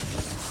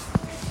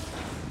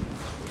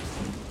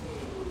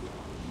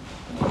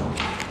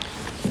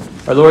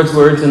Our Lord's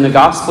words in the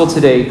Gospel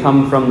today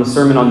come from the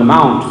Sermon on the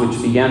Mount,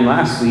 which began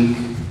last week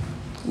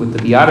with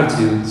the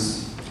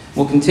Beatitudes.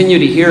 We'll continue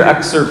to hear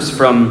excerpts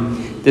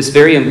from this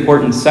very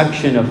important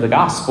section of the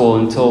Gospel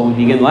until we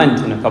begin Lent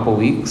in a couple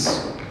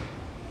weeks.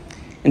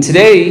 And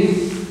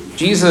today,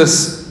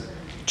 Jesus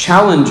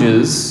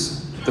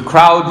challenges the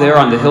crowd there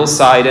on the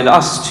hillside and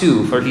us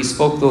too, for he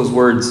spoke those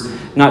words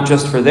not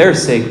just for their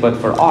sake, but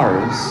for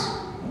ours.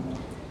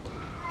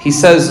 He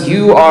says,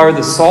 "You are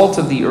the salt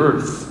of the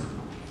earth.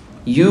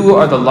 You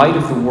are the light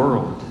of the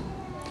world.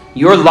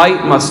 Your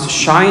light must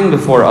shine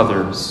before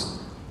others,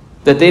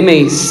 that they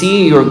may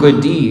see your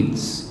good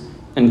deeds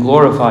and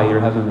glorify your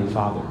heavenly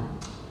Father."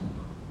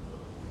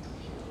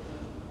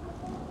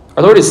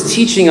 Our Lord is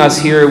teaching us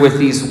here with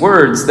these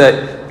words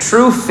that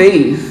true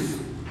faith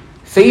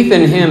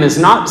in Him is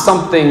not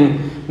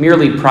something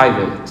merely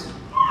private.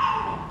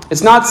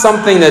 It's not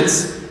something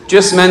that's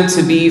just meant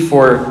to be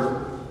for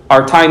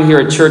our time here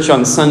at church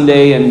on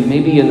Sunday and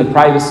maybe in the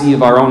privacy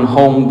of our own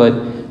home, but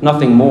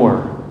nothing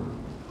more.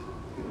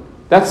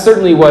 That's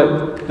certainly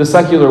what the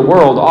secular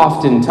world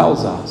often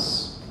tells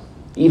us,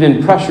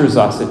 even pressures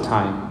us at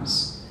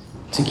times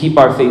to keep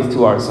our faith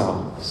to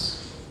ourselves.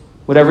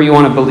 Whatever you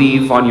want to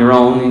believe on your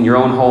own, in your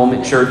own home,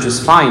 at church is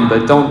fine,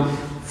 but don't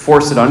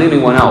force it on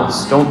anyone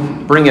else.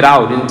 Don't bring it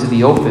out into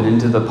the open,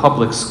 into the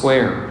public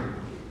square.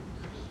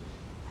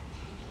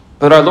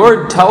 But our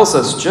Lord tells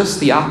us just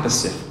the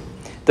opposite,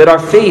 that our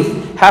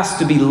faith has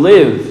to be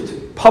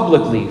lived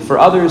publicly for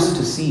others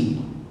to see.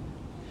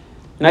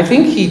 And I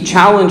think he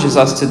challenges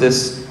us to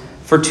this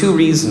for two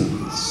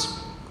reasons.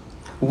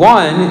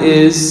 One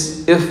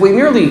is, if we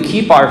merely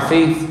keep our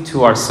faith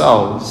to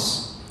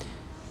ourselves,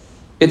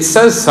 it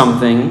says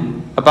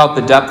something about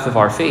the depth of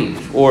our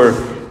faith, or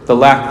the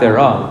lack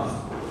thereof.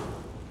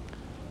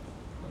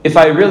 If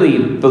I really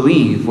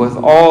believe with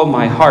all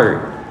my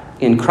heart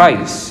in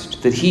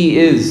Christ that He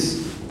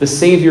is the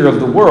Savior of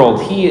the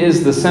world, He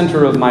is the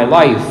center of my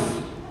life,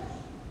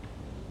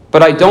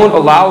 but I don't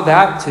allow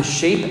that to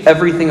shape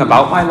everything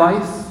about my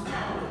life,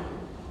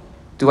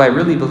 do I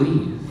really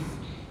believe?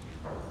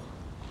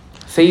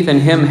 Faith in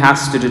Him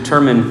has to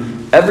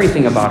determine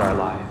everything about our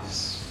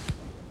lives.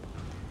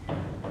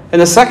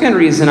 And the second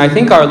reason I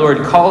think our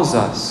Lord calls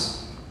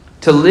us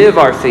to live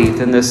our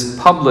faith in this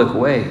public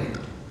way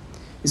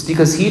is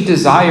because He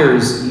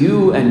desires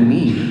you and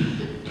me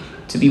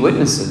to be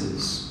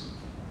witnesses.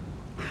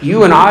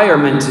 You and I are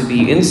meant to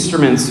be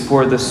instruments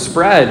for the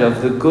spread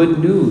of the good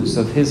news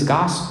of His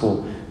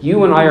gospel.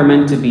 You and I are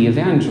meant to be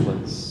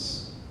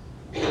evangelists.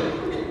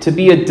 To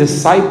be a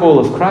disciple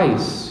of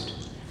Christ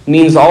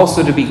means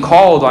also to be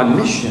called on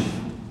mission,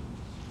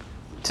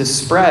 to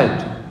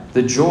spread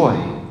the joy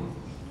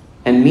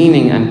and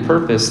meaning and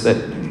purpose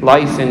that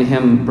life in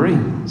Him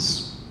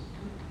brings.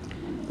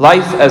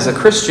 Life as a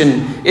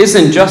Christian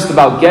isn't just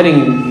about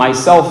getting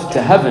myself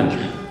to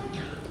heaven.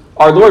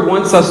 Our Lord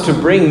wants us to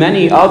bring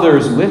many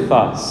others with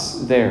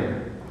us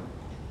there,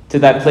 to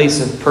that place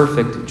of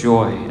perfect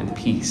joy and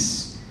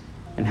peace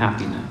and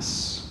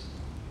happiness.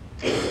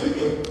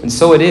 And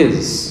so it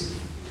is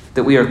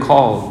that we are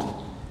called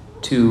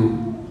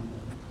to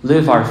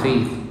live our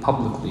faith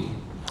publicly,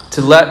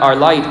 to let our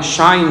light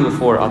shine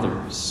before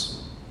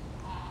others.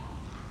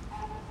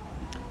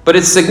 But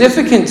it's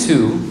significant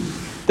too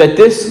that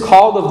this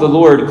call of the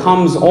Lord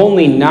comes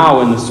only now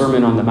in the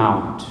Sermon on the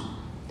Mount,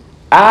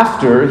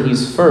 after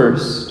He's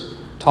first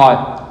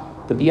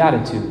taught the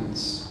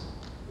Beatitudes.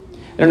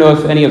 I don't know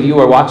if any of you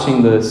are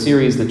watching the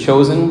series The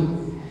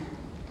Chosen,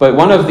 but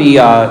one of the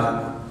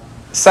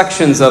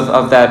sections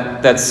of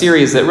that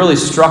series that really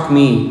struck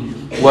me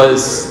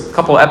was a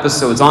couple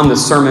episodes on the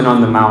Sermon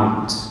on the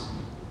Mount.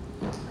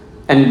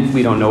 And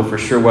we don't know for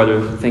sure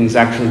whether things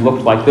actually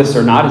looked like this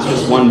or not. It's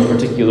just one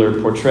particular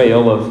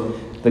portrayal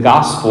of the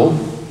gospel.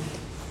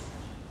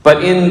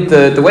 But in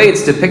the way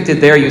it's depicted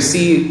there, you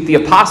see the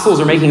apostles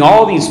are making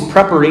all these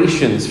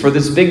preparations for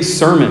this big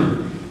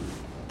sermon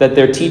that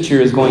their teacher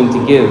is going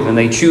to give. And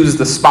they choose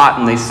the spot,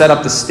 and they set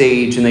up the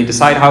stage, and they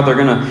decide how they're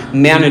going to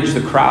manage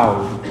the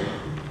crowd.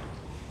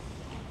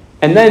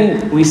 And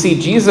then we see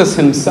Jesus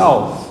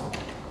Himself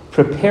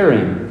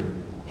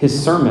preparing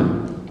His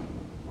sermon,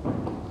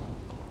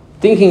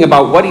 thinking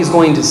about what He's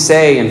going to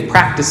say and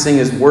practicing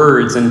His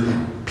words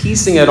and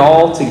piecing it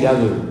all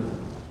together.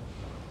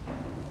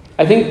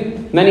 I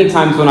think many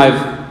times when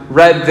I've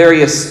read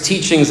various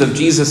teachings of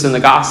Jesus in the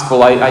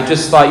gospel, I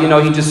just thought,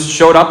 He just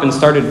showed up and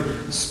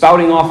started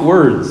spouting off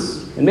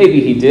words. And maybe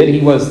He did.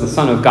 He was the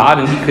Son of God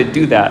and He could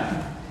do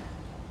that.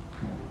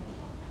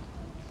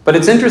 But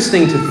it's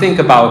interesting to think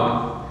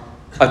about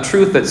a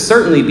truth that's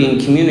certainly being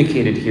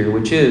communicated here,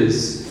 which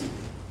is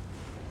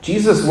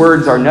Jesus'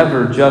 words are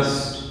never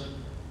just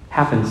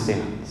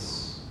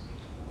happenstance.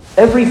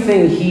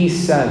 Everything He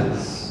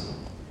says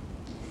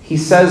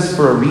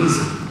for a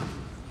reason.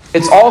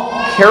 It's all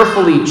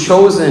carefully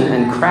chosen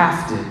and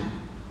crafted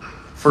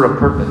for a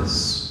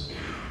purpose.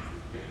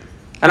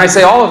 And I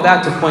say all of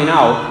that to point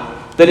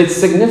out that it's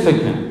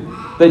significant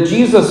that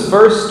Jesus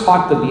first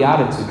taught the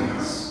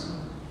Beatitudes,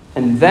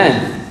 and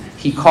then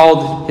He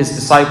called His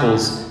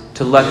disciples to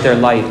to let their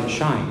light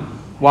shine.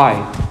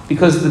 Why?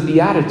 Because the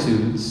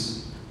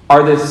Beatitudes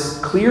are this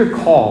clear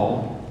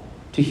call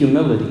to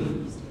humility.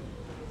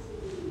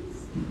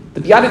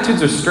 The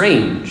Beatitudes are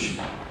strange,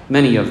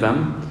 many of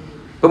them.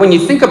 But when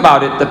you think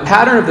about it, the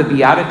pattern of the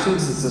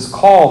Beatitudes is this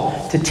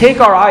call to take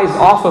our eyes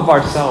off of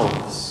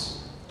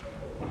ourselves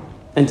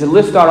and to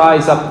lift our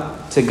eyes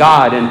up to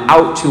God and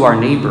out to our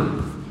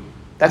neighbor.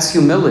 That's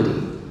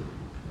humility.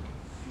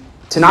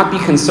 To not be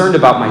concerned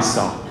about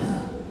myself,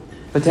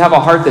 but to have a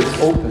heart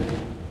that's open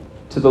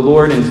to the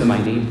Lord and to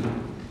my neighbor.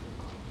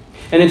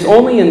 And it's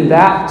only in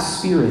that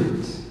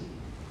spirit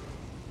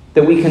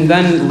that we can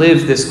then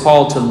live this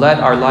call to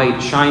let our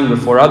light shine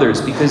before others,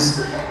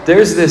 because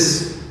there's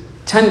this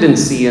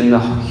tendency in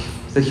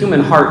the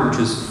human heart which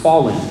is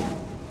fallen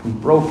and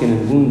broken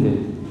and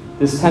wounded,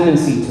 this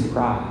tendency to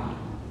pride.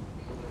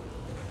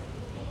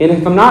 And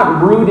if I'm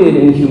not rooted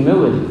in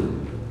humility,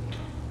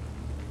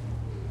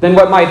 then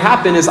what might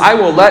happen is I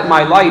will let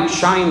my light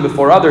shine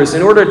before others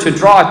in order to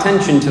draw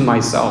attention to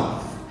myself,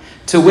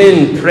 to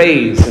win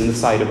praise in the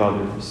sight of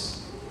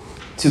others,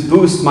 to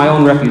boost my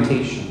own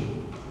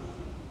reputation.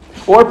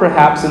 Or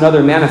perhaps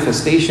another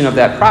manifestation of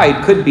that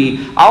pride could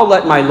be, I'll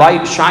let my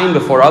light shine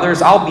before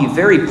others. I'll be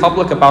very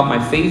public about my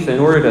faith in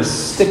order to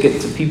stick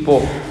it to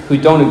people who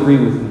don't agree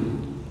with me.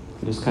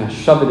 And just kind of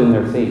shove it in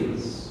their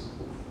face.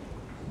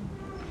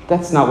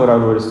 That's not what our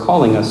Lord is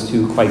calling us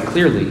to quite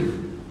clearly.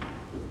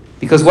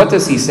 Because what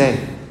does he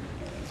say?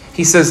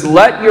 He says,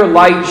 let your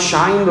light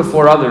shine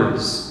before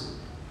others,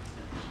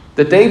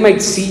 that they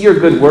might see your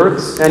good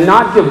works and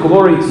not give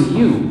glory to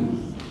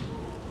you,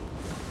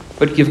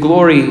 but give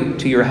glory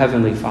to your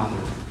heavenly Father.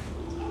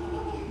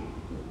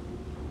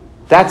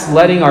 That's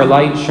letting our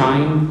light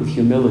shine with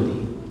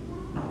humility.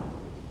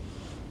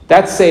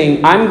 That's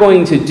saying, I'm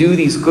going to do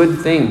these good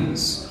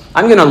things.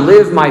 I'm going to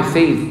live my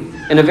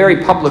faith in a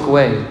very public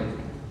way.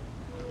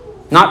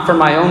 Not for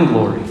my own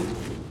glory,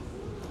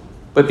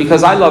 but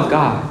because I love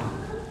God,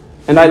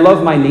 and I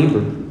love my neighbor,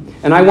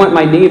 and I want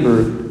my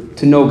neighbor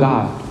to know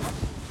God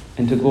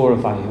and to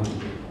glorify him.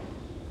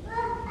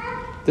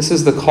 This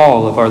is the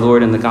call of our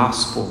Lord in the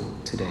gospel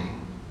today.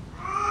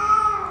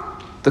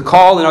 The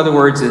call, in other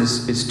words,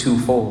 is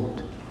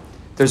twofold.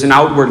 There's an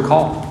outward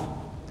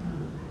call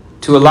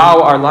to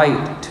allow our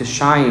light to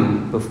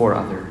shine before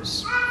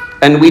others.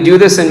 And we do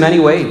this in many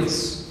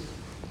ways.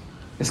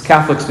 As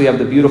Catholics, we have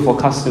the beautiful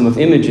custom of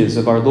images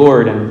of our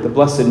Lord and the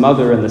Blessed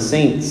Mother and the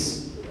saints.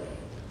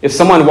 If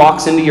someone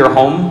walks into your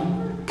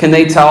home, can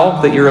they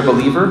tell that you're a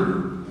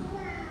believer?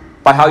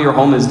 By how your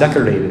home is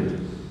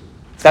decorated.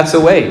 That's a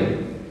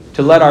way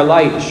to let our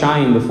light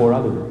shine before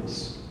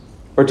others.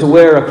 Or to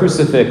wear a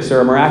crucifix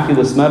or a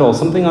miraculous medal,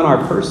 something on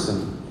our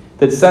person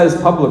that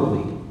says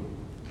publicly,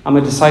 I'm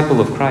a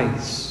disciple of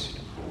Christ.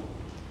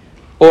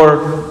 Or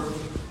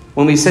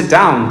when we sit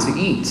down to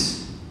eat,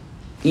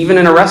 even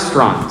in a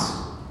restaurant,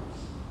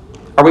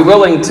 are we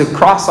willing to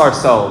cross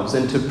ourselves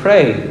and to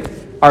pray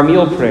our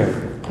meal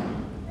prayer?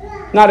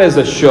 Not as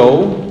a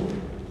show,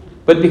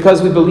 but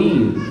because we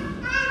believe.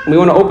 And we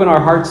want to open our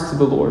hearts to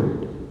the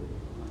Lord,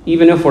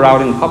 even if we're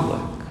out in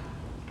public.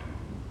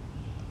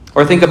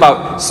 Or think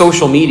about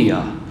social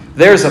media.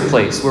 There's a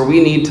place where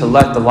we need to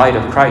let the light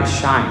of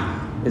Christ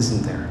shine,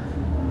 isn't there?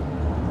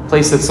 A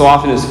place that so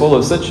often is full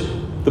of such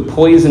the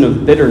poison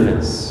of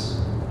bitterness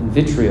and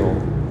vitriol.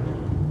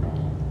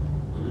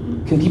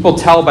 Can people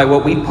tell by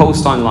what we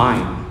post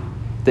online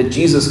that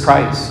Jesus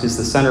Christ is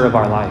the center of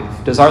our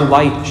life? Does our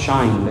light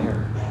shine there?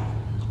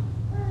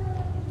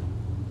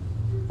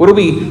 What do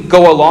we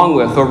go along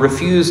with or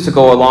refuse to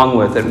go along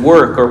with at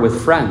work or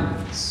with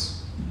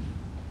friends?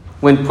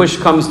 When push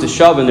comes to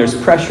shove and there's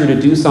pressure to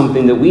do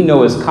something that we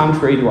know is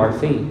contrary to our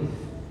faith,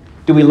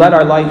 do we let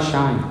our light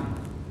shine?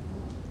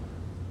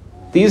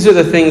 These are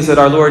the things that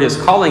our Lord is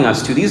calling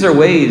us to. These are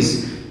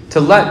ways to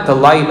let the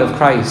light of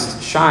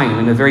Christ shine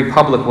in a very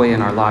public way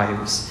in our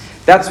lives.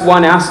 That's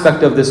one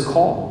aspect of this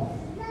call,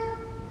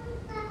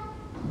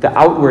 the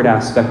outward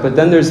aspect. But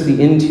then there's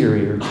the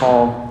interior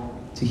call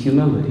to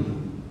humility.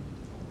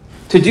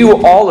 To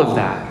do all of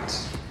that,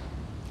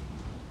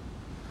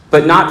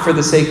 but not for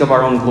the sake of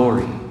our own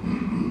glory,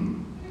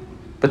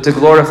 but to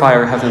glorify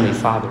our Heavenly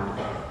Father.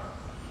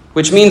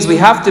 Which means we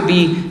have to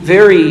be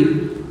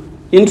very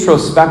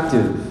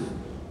introspective.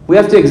 We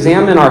have to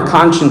examine our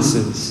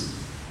consciences.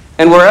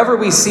 And wherever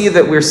we see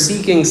that we're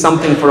seeking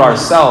something for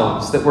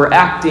ourselves, that we're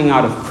acting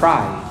out of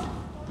pride,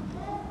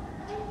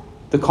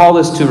 the call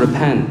is to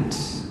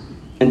repent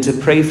and to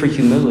pray for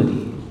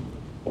humility,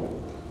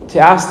 to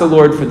ask the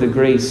Lord for the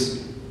grace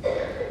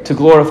to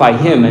glorify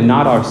Him and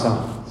not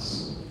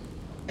ourselves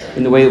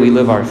in the way that we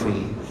live our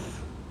faith.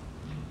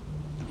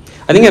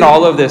 I think in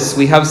all of this,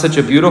 we have such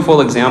a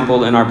beautiful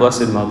example in our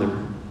Blessed Mother,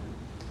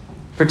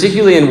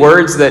 particularly in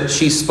words that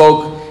she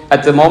spoke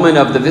at the moment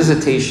of the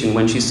visitation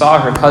when she saw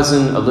her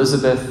cousin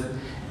Elizabeth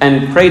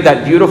and prayed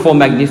that beautiful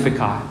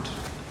Magnificat.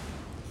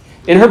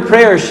 In her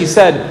prayer, she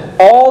said,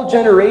 "All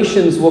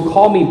generations will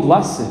call me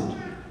blessed."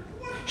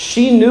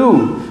 She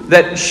knew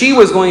that she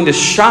was going to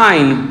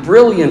shine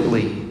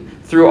brilliantly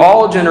through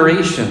all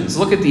generations.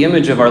 Look at the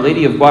image of Our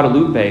Lady of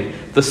Guadalupe.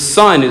 The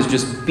sun is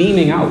just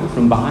beaming out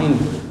from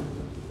behind her.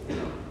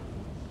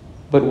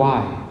 But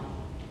why?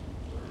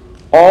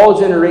 All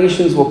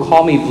generations will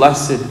call me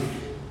blessed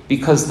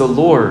because the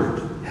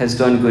Lord has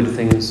done good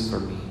things for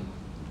me,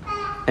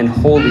 and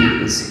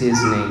holy is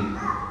his name.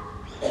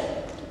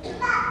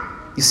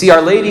 You see,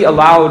 Our Lady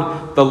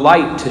allowed the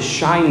light to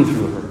shine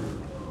through her,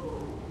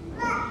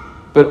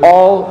 but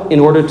all in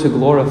order to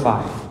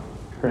glorify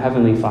her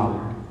Heavenly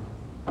Father.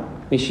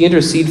 May she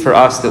intercede for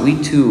us that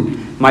we too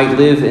might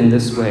live in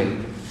this way,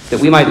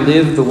 that we might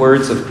live the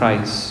words of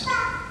Christ,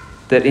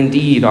 that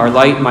indeed our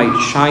light might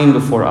shine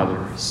before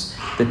others,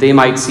 that they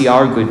might see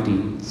our good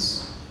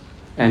deeds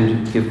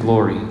and give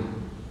glory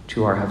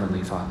to our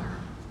Heavenly Father.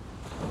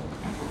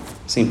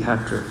 St.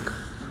 Patrick,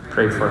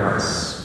 pray for us.